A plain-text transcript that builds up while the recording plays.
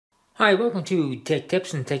Hi, welcome to Tech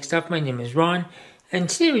Tips and Tech Stuff. My name is Ron, and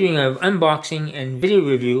today we're doing an unboxing and video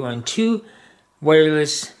review on two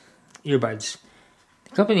wireless earbuds.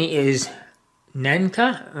 The company is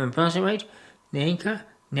Naenka, am I pronouncing it right?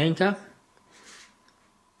 Naenka.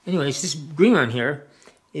 Anyways, this green one here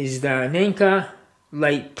is the Naenka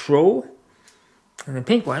Lite Pro, and the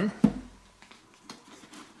pink one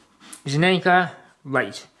is the Naenka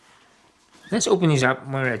Lite. Let's open these up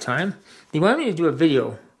one at a time. They wanted me to do a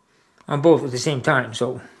video on both at the same time,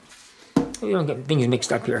 so we don't get things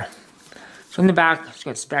mixed up here. So in the back, it's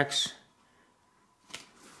got specs.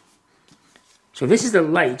 So this is the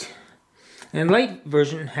Lite, and the Lite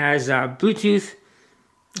version has Bluetooth,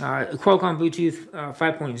 Qualcomm Bluetooth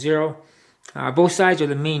 5.0. Both sides are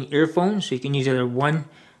the main earphones, so you can use either one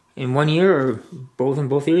in one ear or both in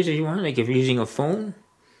both ears if you want, like if you're using a phone.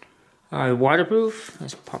 Waterproof.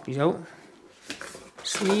 Let's pop these out.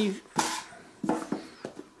 Sleeve.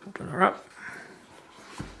 Open her up.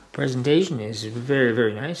 Presentation is very,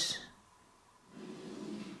 very nice.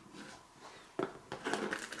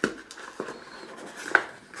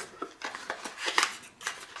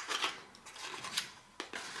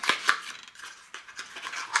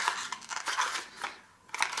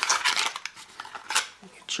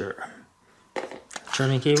 Get your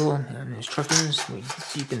charging cable and instructions. We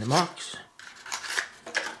deep in the box.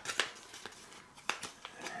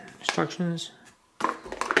 Instructions.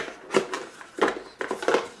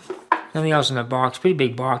 Nothing else in the box. Pretty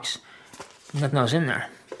big box. Nothing else in there.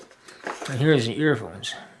 And here's the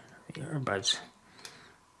earphones. The earbuds.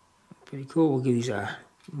 Pretty cool. We'll give these a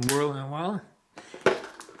whirl in a while.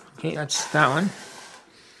 Okay, that's that one.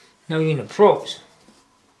 Now we're in the pros.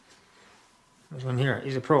 This one here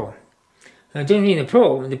is a pro. Now, generally the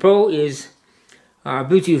pro is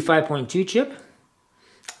Bluetooth 5.2 chip.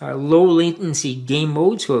 Low latency game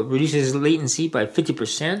mode, so it reduces latency by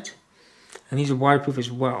 50%. And these are waterproof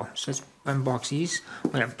as well. So let's unbox these.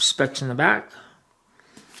 We have specs in the back.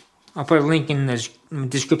 I'll put a link in the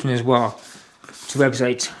description as well to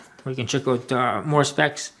websites where you can check out more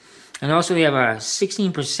specs. And also they have a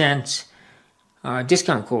 16%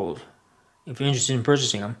 discount code if you're interested in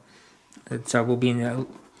purchasing them. That will be in the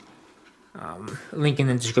link in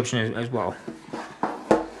the description as well.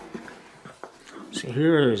 So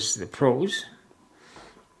here is the pros.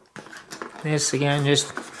 This again,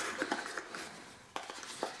 just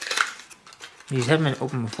these haven't been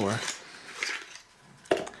opened before.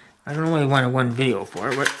 I don't know why I wanted one video for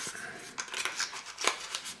it, but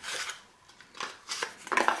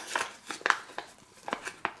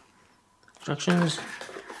instructions,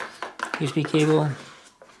 USB cable.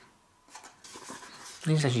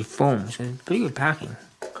 This is actually foam, so it's pretty good packing.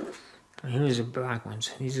 And here's the black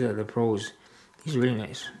ones. These are the pros. These are really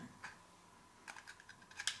nice.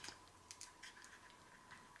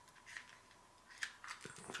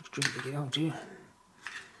 Tricky to get out too.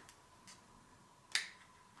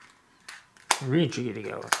 Really tricky to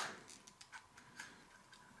get out.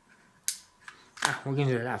 We'll get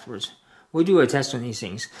into that afterwards. We'll do a test on these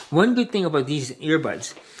things. One good thing about these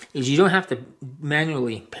earbuds is you don't have to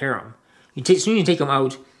manually pair them. As soon as you take them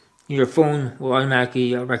out, your phone will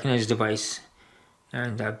automatically recognize the device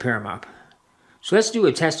and pair them up. So let's do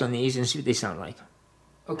a test on these and see what they sound like.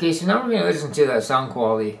 Okay, so now we're going to listen to the sound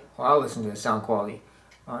quality. Well, I'll listen to the sound quality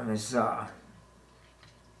on this earbud.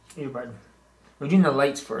 We're doing the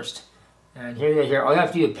lights first. And here they are. All you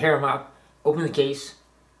have to do is pair them up, open the case,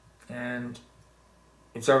 and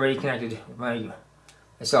it's already connected with my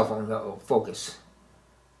cell phone. That'll focus.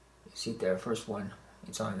 You see it there, first one.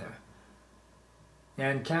 It's on there.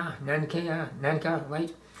 Naenka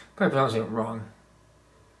Lite. Probably pronouncing it wrong.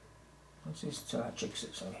 Let's just check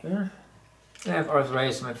this out here. I have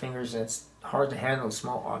arthritis in my fingers, and it's hard to handle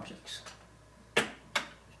small objects.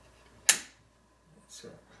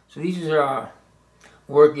 So these are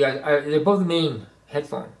they're both the main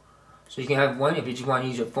headphone. So you can have one if you just want to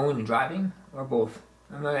use your phone and driving, or both.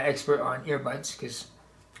 I'm not an expert on earbuds because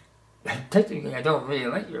technically I don't really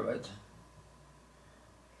like earbuds.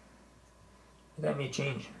 But that may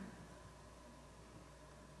change.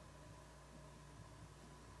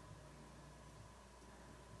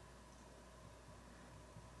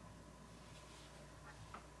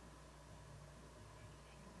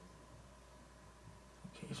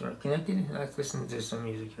 Okay, so I'm connected. Let's listen to some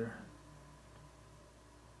music here.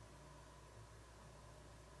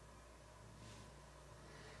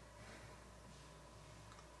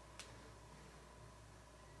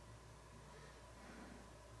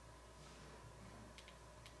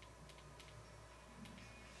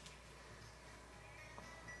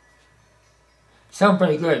 Sound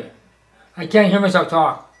pretty good. I can't hear myself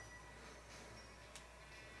talk.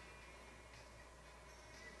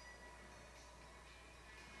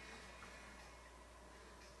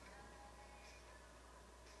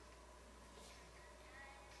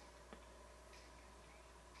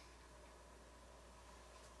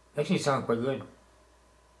 Actually sound quite good.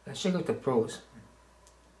 Let's check out the pros.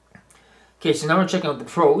 Okay, so now we're checking out the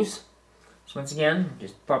pros. So once again,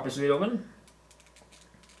 just pop this lid open.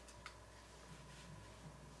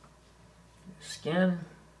 Scan.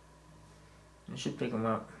 It should pick them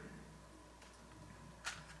up.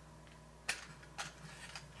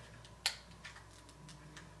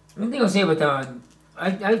 One thing I'll say about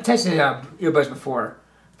I tested earbuds before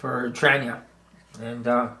for Trania, and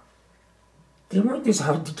they weren't this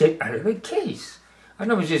hard to get out of the case. I don't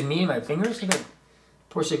know if it's just me and my fingers. I got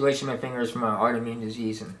poor circulation in my fingers from autoimmune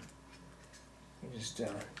disease, and I just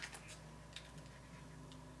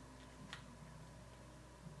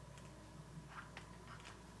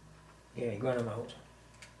yeah, got them out.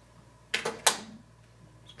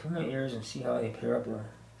 Just put my ears and see how they pair up.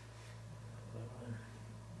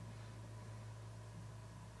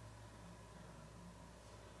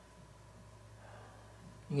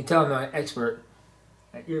 You can tell I'm not an expert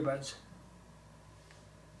at earbuds.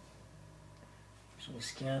 So we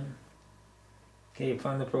scan. Okay,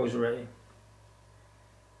 found the pros already.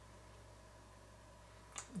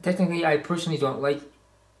 Technically, I personally don't like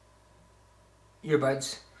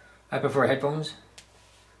earbuds. I prefer headphones.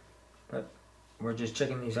 But we're just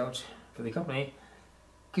checking these out for the company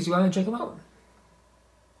because you want to check them out.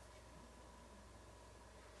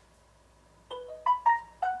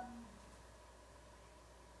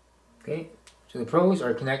 Okay, so the pros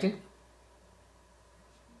are connected.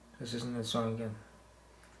 This isn't the song again.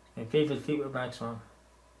 My favorite Fleetwood Mac song.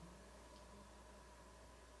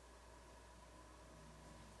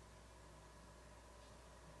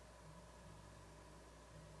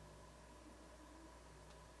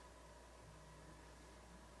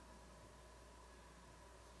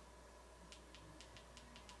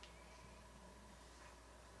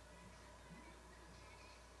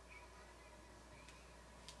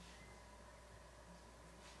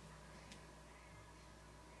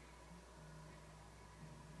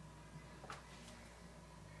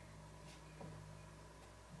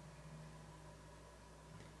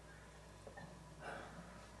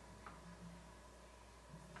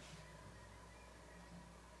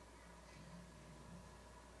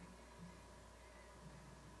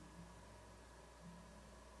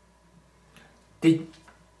 They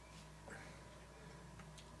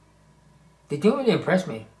don't really impress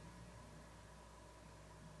me.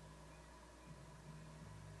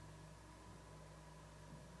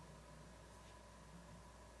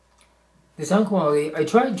 The sound quality, I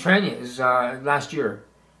tried Tranias last year.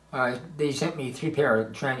 They sent me 3 pair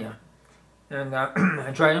of Trania. And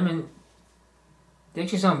I tried them and they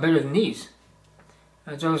actually sound better than these.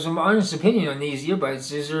 And so some honest opinion on these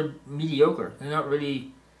earbuds is they're mediocre. They're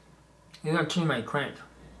not turning my crank.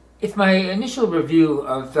 If my initial review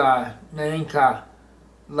of the Naenka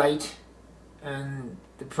Lite and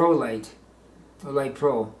the Pro Lite, or Lite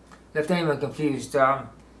Pro, left anyone confused, I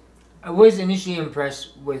was initially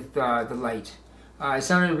impressed with the Lite. It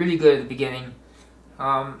sounded really good at the beginning,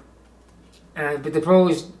 but the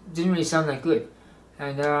Pros didn't really sound that good.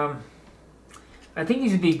 And I think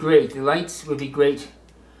these would be great. The Lites would be great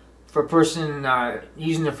for a person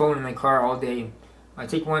using their phone in the car all day. I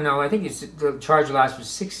take one now. I think the charge lasts for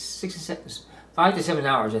 5 to 7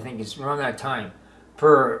 hours. I think it's around that time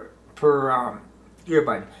per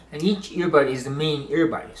earbud, and each earbud is the main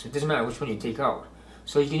earbud, so it doesn't matter which one you take out.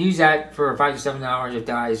 So you can use that for 5 to 7 hours. If it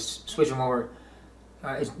dies, switch them over.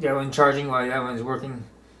 That one charging while that one's working,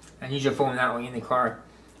 and use your phone that way in the car.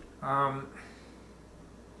 I'm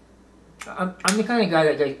the kind of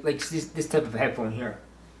guy that likes this type of headphone here.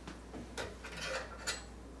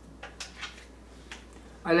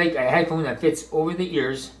 I like a headphone that fits over the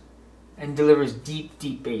ears and delivers deep,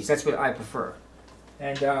 deep bass. That's what I prefer.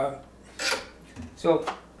 And so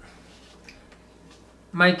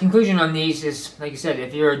my conclusion on these is, like I said,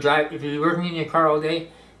 if you're working in your car all day,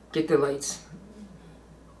 get the Lites.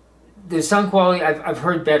 The sound quality I've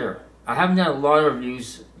heard better. I haven't done a lot of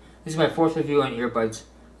reviews. This is my 4th review on earbuds.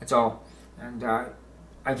 That's all. And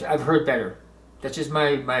I've heard better. That's just my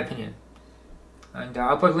opinion. And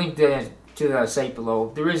I'll put a link to the site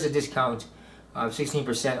below. There is a discount of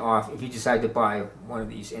 16% off if you decide to buy one of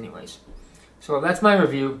these anyways. So that's my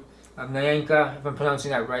review of Naenka, if I'm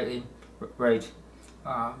pronouncing that right,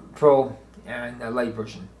 Pro and the Lite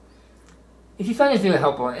version. If you find this video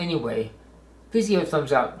helpful in any way, please give it a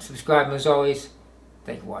thumbs up, subscribe, and as always,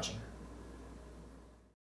 thank you for watching.